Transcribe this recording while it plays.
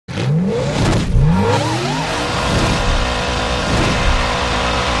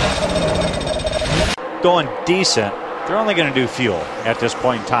going decent, they're only going to do fuel at this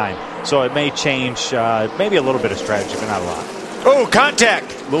point in time. So it may change, maybe a little bit of strategy, but not a lot. Oh, contact.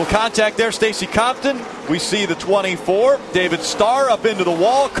 Little contact there, Stacy Compton. We see the 24. David Starr up into the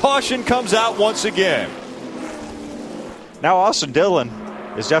wall. Caution comes out once again. Now Austin Dillon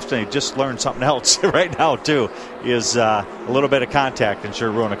is definitely just learned something else right now, too. Is a little bit of contact and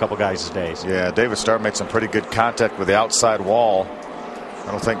sure ruin a couple guys' days. Yeah, David Starr made some pretty good contact with the outside wall. I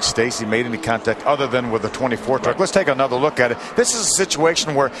don't think Stacy made any contact other than with the 24 truck. Let's take another look at it. This is a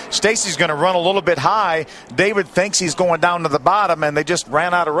situation where Stacy's going to run a little bit high. David thinks he's going down to the bottom, and they just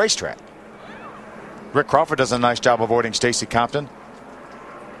ran out of racetrack. Rick Crawford does a nice job avoiding Stacy Compton.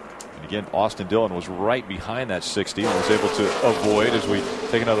 And again, Austin Dillon was right behind that 60 and was able to avoid as we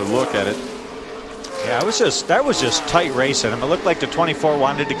take another look at it. Yeah, that was just tight racing. I mean, it looked like the 24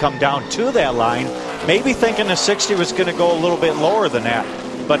 wanted to come down to that line, maybe thinking the 60 was going to go a little bit lower than that.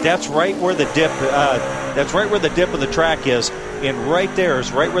 But that's right where the dip. That's right where the dip of the track is, and right there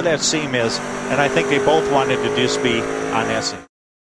is right where that seam is. And I think they both wanted to just be on that seam.